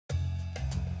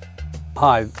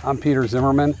Hi, I'm Peter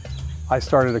Zimmerman. I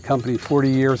started a company 40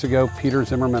 years ago, Peter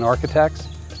Zimmerman Architects.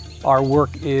 Our work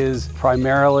is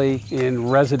primarily in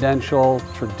residential,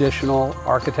 traditional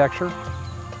architecture.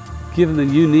 Given the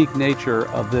unique nature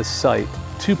of this site,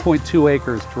 2.2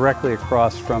 acres directly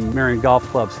across from Marion Golf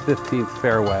Club's 15th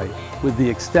fairway, with the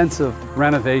extensive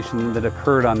renovation that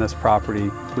occurred on this property,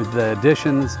 with the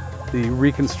additions, the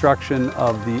reconstruction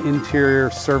of the interior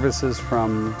services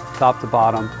from top to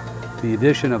bottom, the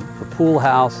addition of the pool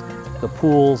house, the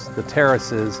pools, the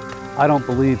terraces, I don't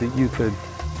believe that you could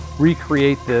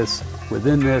recreate this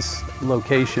within this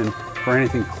location for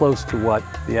anything close to what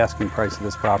the asking price of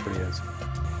this property is.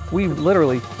 We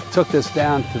literally took this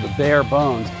down to the bare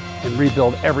bones and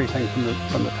rebuilt everything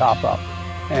from the top up.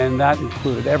 And that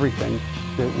included everything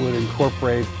that would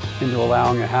incorporate into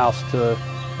allowing a house to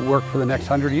work for the next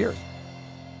 100 years.